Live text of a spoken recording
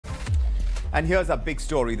And here's a big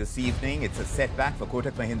story this evening. It's a setback for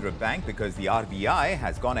Kotak Mahindra Bank because the RBI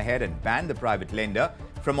has gone ahead and banned the private lender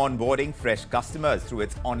from onboarding fresh customers through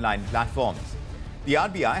its online platforms. The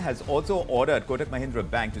RBI has also ordered Kotak Mahindra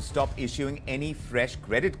Bank to stop issuing any fresh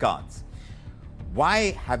credit cards.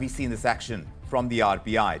 Why have we seen this action from the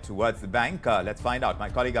RBI towards the bank? Let's find out. My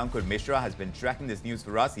colleague Ashika Mishra has been tracking this news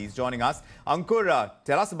for us. He's joining us. Ankur,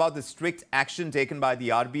 tell us about the strict action taken by the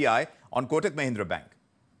RBI on Kotak Mahindra Bank.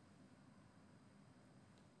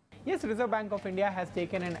 Yes, Reserve Bank of India has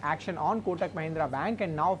taken an action on Kotak Mahindra Bank,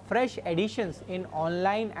 and now fresh additions in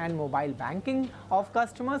online and mobile banking of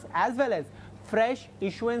customers as well as fresh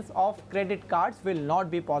issuance of credit cards will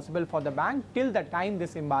not be possible for the bank till the time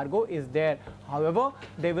this embargo is there. However,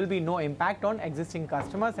 there will be no impact on existing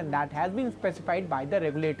customers, and that has been specified by the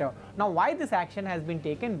regulator. Now, why this action has been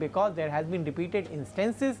taken? Because there has been repeated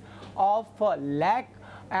instances of lack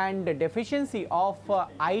and deficiency of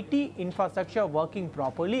IT infrastructure working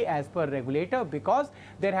properly as per regulator, because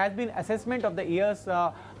there has been assessment of the years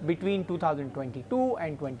between 2022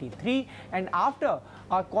 and 23, and after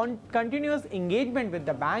continuous engagement with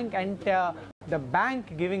the bank and the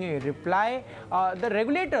bank giving a reply, the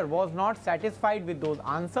regulator was not satisfied with those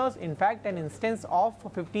answers. In fact, an instance of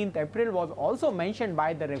 15th April was also mentioned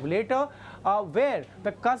by the regulator where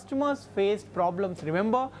the customers faced problems.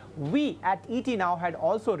 Remember, we at ET Now had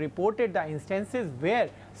also reported the instances where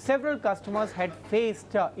several customers had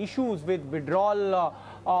faced issues with withdrawal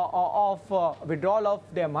of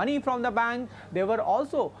their money from the bank. There were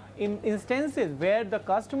also instances where the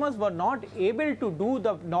customers were not able to do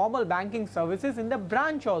the normal banking services in the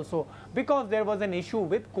branch also, because there was an issue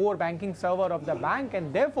with core banking server of the bank,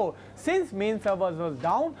 and therefore since main servers was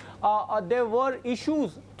down, there were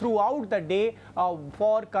issues throughout the day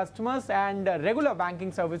for customers, and regular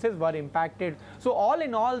banking services were impacted. So all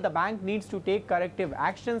in all, the bank needs to take corrective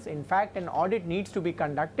actions. In fact, an audit needs to be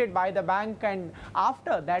conducted by the bank, and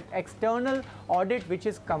after that external audit which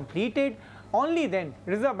is completed, only then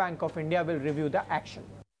Reserve Bank of India will review the action.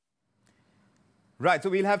 Right, so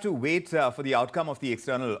we'll have to wait for the outcome of the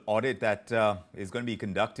external audit that is going to be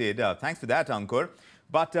conducted. Thanks for that, Ankur.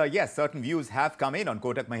 But yes, certain views have come in on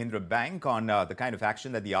Kotak Mahindra Bank on the kind of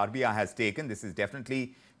action that the RBI has taken. This is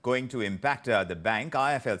definitely going to impact the bank.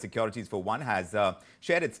 IIFL Securities, for one, has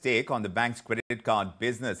shared its take on the bank's credit card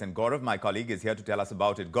business. And Gaurav, my colleague, is here to tell us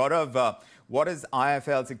about it. Gaurav, what is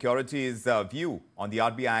IIFL Securities' view on the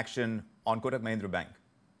RBI action on Kotak Mahindra Bank?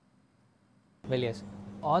 Well, yes.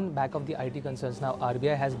 On back of the IT concerns, now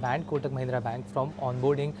RBI has banned Kotak Mahindra Bank from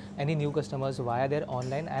onboarding any new customers via their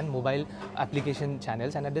online and mobile application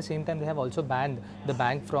channels, and at the same time they have also banned the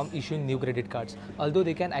bank from issuing new credit cards. Although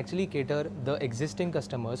they can actually cater the existing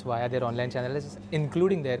customers via their online channels,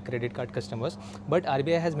 including their credit card customers, but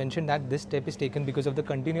RBI has mentioned that this step is taken because of the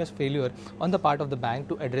continuous failure on the part of the bank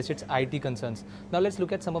to address its IT concerns. Now let's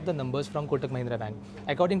look at some of the numbers from Kotak Mahindra Bank.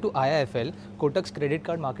 According to IIFL, Kotak's credit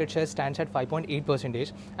card market share stands at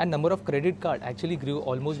 5.8%. And number of credit card actually grew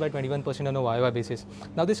almost by 21% on a YOY basis.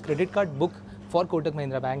 Now this credit card book for Kotak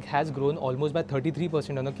Mahindra Bank has grown almost by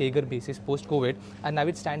 33% on a CAGR basis post-COVID, and now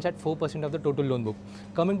it stands at 4% of the total loan book.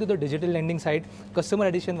 Coming to the digital lending side, customer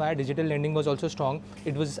addition via digital lending was also strong.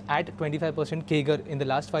 It was at 25% CAGR in the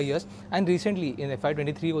last 5 years, and recently in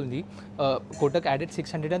FY23 only, Kotak added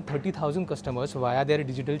 630,000 customers via their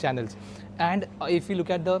digital channels. And if you look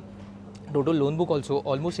at the total loan book also,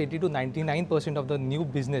 almost 80 to 99% of the new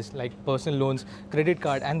business like personal loans, credit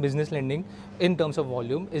card and business lending in terms of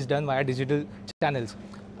volume is done via digital channels.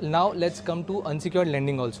 Now let's come to unsecured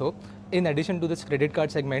lending also. In addition to this credit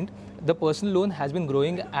card segment, the personal loan has been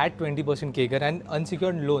growing at 20% CAGR, and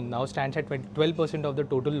unsecured loan now stands at 12% of the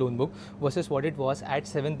total loan book versus what it was at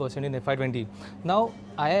 7% in FY20. Now,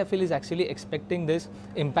 IIFL is actually expecting this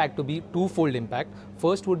impact to be twofold impact.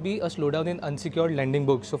 First would be a slowdown in unsecured lending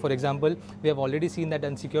books. So, for example, we have already seen that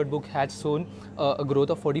unsecured book has shown a growth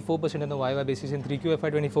of 44% on the YY basis in 3Q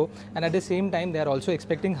FY24, and at the same time, they are also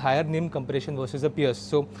expecting higher NIM compression versus the peers.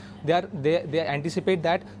 So, they anticipate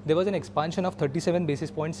that there was an expansion of 37 basis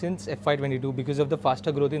points since FY22 because of the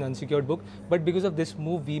faster growth in unsecured book, but because of this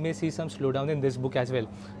move, we may see some slowdown in this book as well.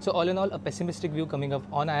 So all in all, a pessimistic view coming up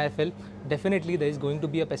on IIFL. Definitely there is going to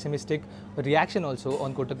be a pessimistic reaction also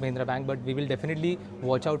on Kotak Mahindra Bank, but we will definitely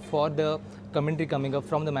watch out for the commentary coming up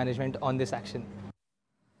from the management on this action.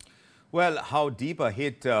 Well, how deep a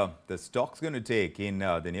hit the stock's going to take in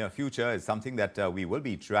the near future is something that we will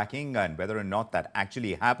be tracking, and whether or not that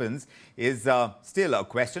actually happens is still a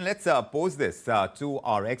question. Let's pose this to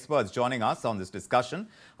our experts joining us on this discussion.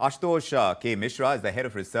 Asutosh K Mishra is the head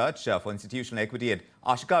of research for institutional equity at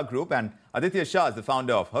Ashika Group, and Aditya Shah is the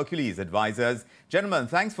founder of Hercules Advisors. Gentlemen,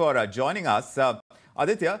 thanks for joining us.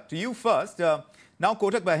 Aditya, to you first. Now,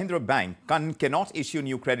 Kotak Mahindra Bank cannot issue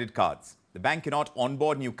new credit cards. The bank cannot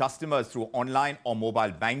onboard new customers through online or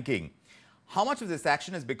mobile banking. How much of this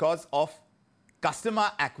action is because of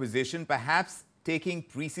customer acquisition perhaps taking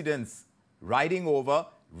precedence, riding over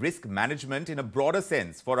risk management in a broader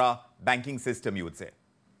sense for our banking system, you would say?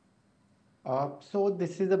 So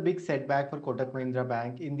this is a big setback for Kotak Mahindra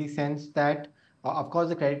Bank in the sense that, of course,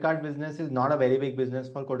 the credit card business is not a very big business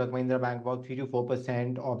for Kotak Mahindra Bank. About 3 to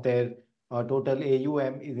 4% of their total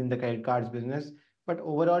AUM is in the credit cards business. But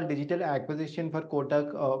overall, digital acquisition for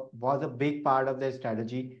Kotak was a big part of their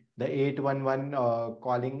strategy. The 811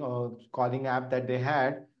 calling app that they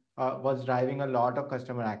had was driving a lot of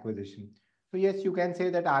customer acquisition. So yes, you can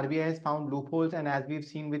say that RBI has found loopholes, and as we've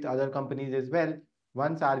seen with other companies as well,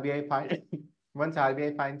 once RBI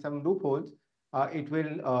finds some loopholes, it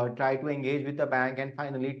will try to engage with the bank and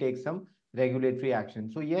finally take some regulatory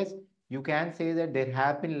action. So yes, you can say that there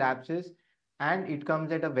have been lapses, and it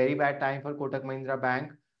comes at a very bad time for Kotak Mahindra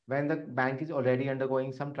Bank when the bank is already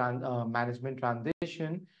undergoing some management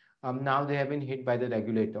transition. Now they have been hit by the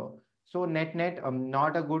regulator. So net,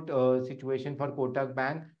 not a good situation for Kotak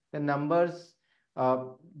Bank. The numbers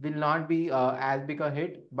will not be as big a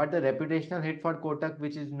hit, but the reputational hit for Kotak,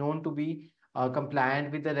 which is known to be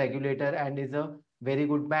compliant with the regulator and is a very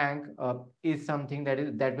good bank, is something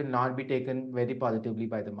that will not be taken very positively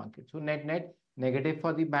by the market. So net negative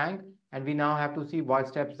for the bank, and we now have to see what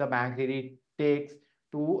steps the bank really takes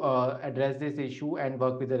to address this issue and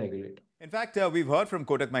work with the regulator. In fact, we've heard from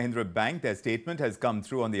Kotak Mahindra Bank. Their statement has come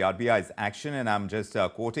through on the RBI's action, and I'm just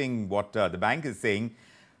quoting what the bank is saying.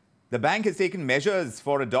 The bank has taken measures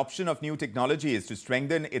for adoption of new technologies to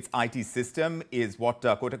strengthen its IT system, is what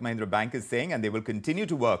Kotak Mahindra Bank is saying, and they will continue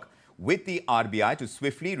to work with the RBI to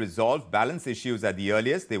swiftly resolve balance issues at the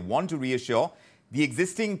earliest. They want to reassure the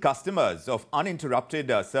existing customers of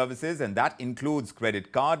uninterrupted services, and that includes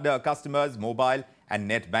credit card customers, mobile and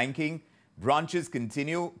net banking. Branches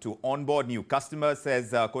continue to onboard new customers,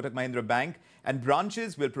 says Kotak Mahindra Bank, and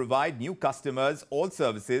branches will provide new customers all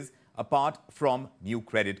services apart from new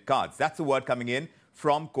credit cards. That's the word coming in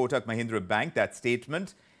from Kotak Mahindra Bank, that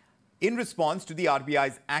statement, in response to the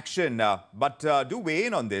RBI's action. But do weigh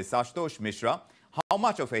in on this, Asutosh Mishra. How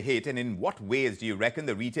much of a hit and in what ways do you reckon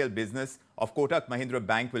the retail business of Kotak Mahindra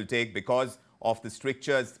Bank will take because of the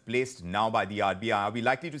strictures placed now by the RBI? Are we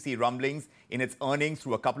likely to see rumblings in its earnings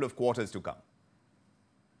through a couple of quarters to come?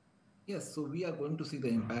 Yes, so we are going to see the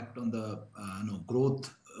impact on the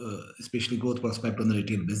growth, especially growth prospect on the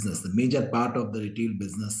retail business. The major part of the retail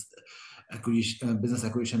business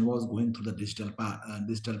acquisition was going through the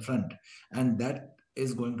digital front, and that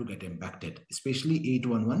is going to get impacted, especially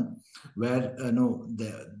 811, where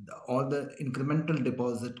all the incremental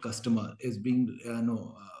deposit customer is being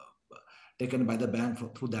taken by the bank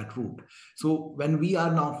through that route. So when we are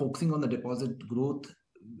now focusing on the deposit growth,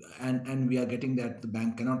 and we are getting that the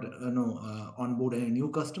bank cannot onboard any new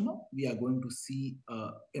customer, we are going to see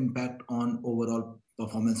impact on overall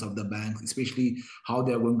performance of the banks, especially how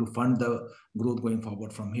they are going to fund the growth going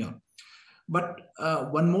forward from here. But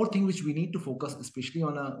one more thing which we need to focus, especially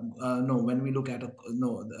on when we look at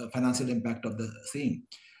the financial impact of the same.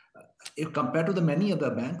 If compared to the many other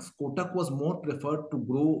banks, Kotak was more preferred to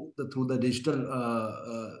grow through the digital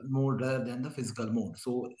mode rather than the physical mode.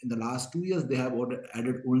 So in the last 2 years, they have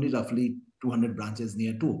added only roughly 200 branches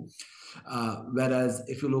near to. Whereas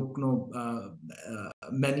if you look,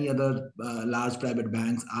 many other large private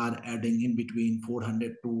banks are adding in between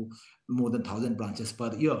 400 to more than 1,000 branches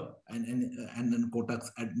per year, and then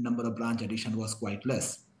Kotak's number of branch addition was quite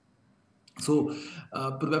less. So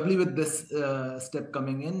probably with this step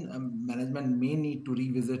coming in, management may need to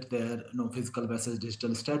revisit their physical versus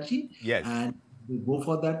digital strategy. Yes. And we go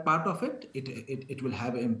for that part of it. It will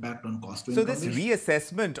have an impact on cost to income. So this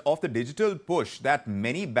reassessment of the digital push that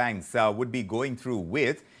many banks would be going through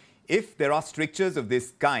with, if there are strictures of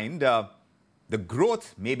this kind, the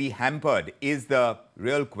growth may be hampered, is the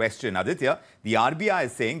real question. Aditya, the RBI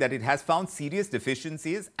is saying that it has found serious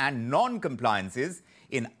deficiencies and non-compliances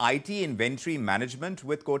in IT inventory management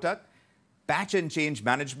with Kotak, patch and change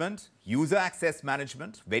management, user access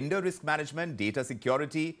management, vendor risk management, data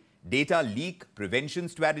security, data leak prevention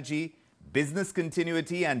strategy, business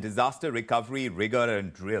continuity and disaster recovery rigor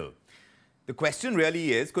and drill. The question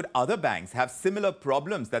really is, could other banks have similar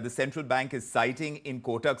problems that the central bank is citing in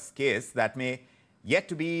Kotak's case that may yet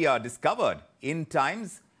to be discovered in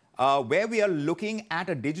times where we are looking at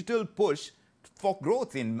a digital push for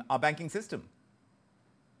growth in our banking system?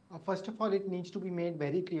 First of all, it needs to be made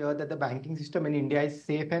very clear that the banking system in India is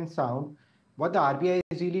safe and sound. What the RBI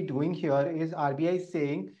is really doing here is RBI is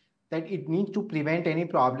saying that it needs to prevent any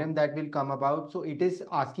problem that will come about. So it is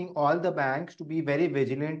asking all the banks to be very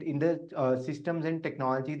vigilant in the systems and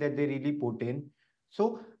technology that they really put in.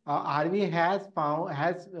 So RBI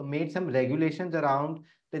has made some regulations around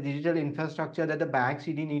the digital infrastructure that the banks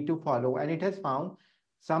really need to follow, and it has found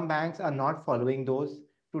some banks are not following those.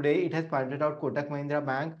 Today, it has pointed out Kotak Mahindra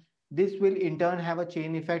Bank. This will in turn have a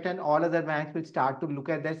chain effect, and all other banks will start to look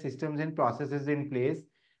at their systems and processes in place.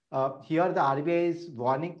 Here, the RBI is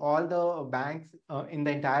warning all the banks in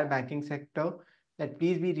the entire banking sector that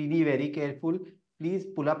please be really very careful. Please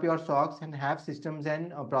pull up your socks and have systems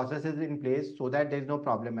and processes in place so that there is no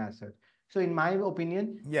problem as such. So in my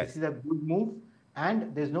opinion, This is a good move,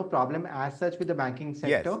 and there's no problem as such with the banking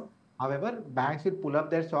sector. Yes. However, banks will pull up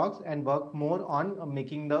their socks and work more on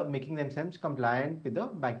making themselves compliant with the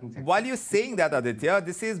banking sector. While you're saying that, Aditya,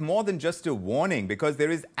 this is more than just a warning, because there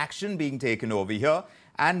is action being taken over here.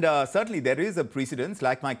 And certainly there is a precedence,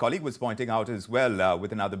 like my colleague was pointing out as well,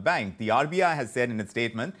 with another bank. The RBI has said in its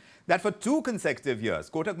statement that for 2 consecutive years,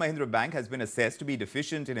 Kotak Mahindra Bank has been assessed to be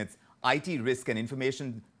deficient in its IT risk and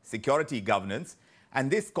information security governance. And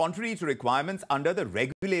this contrary to requirements under the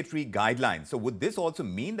regulatory guidelines. So would this also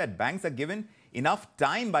mean that banks are given enough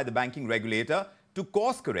time by the banking regulator to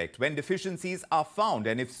course correct when deficiencies are found?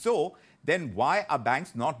 And if so, then why are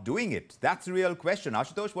banks not doing it? That's the real question.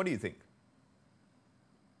 Asutosh, what do you think?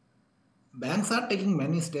 Banks are taking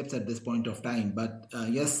many steps at this point of time, but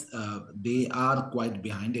yes, they are quite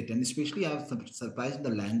behind it. And especially I was surprised in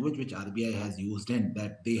the language which RBI has used in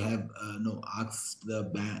that they have asked the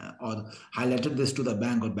bank or highlighted this to the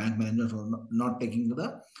bank or bank manager for not taking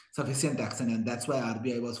the sufficient action. And that's why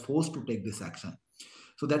RBI was forced to take this action.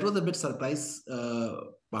 So that was a bit surprise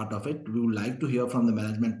part of it. We would like to hear from the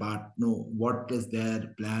management part, what is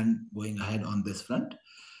their plan going ahead on this front.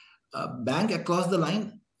 Bank across the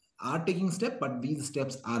line are taking steps, but these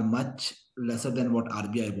steps are much lesser than what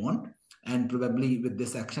RBI want. And probably with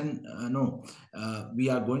this action, we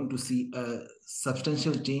are going to see a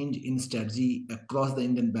substantial change in strategy across the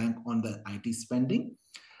Indian bank on the IT spending.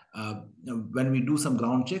 When we do some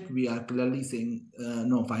ground check, we are clearly saying,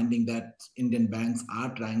 finding that Indian banks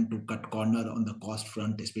are trying to cut corner on the cost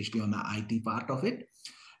front, especially on the IT part of it.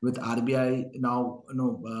 With RBI now,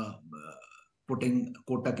 putting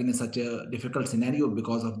Kotak in such a difficult scenario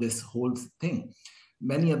because of this whole thing,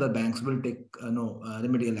 many other banks will take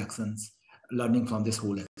remedial actions, learning from this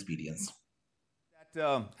whole experience.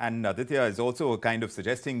 And Aditya is also kind of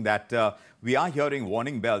suggesting that we are hearing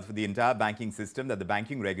warning bells for the entire banking system that the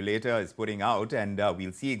banking regulator is putting out, and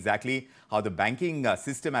we'll see exactly how the banking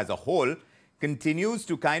system as a whole continues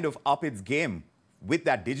to kind of up its game with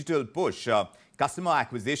that digital push. Customer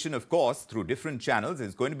acquisition, of course, through different channels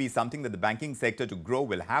is going to be something that the banking sector to grow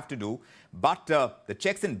will have to do. But the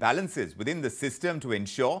checks and balances within the system to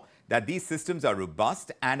ensure that these systems are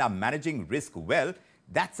robust and are managing risk well,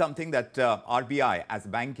 that's something that RBI as a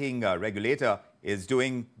banking regulator is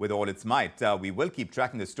doing with all its might. We will keep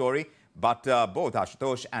tracking the story. But both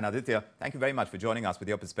Asutosh and Aditya, thank you very much for joining us with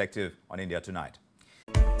your perspective on India Tonight.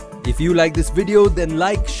 If you like this video, then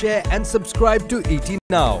like, share and subscribe to ET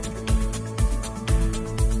Now.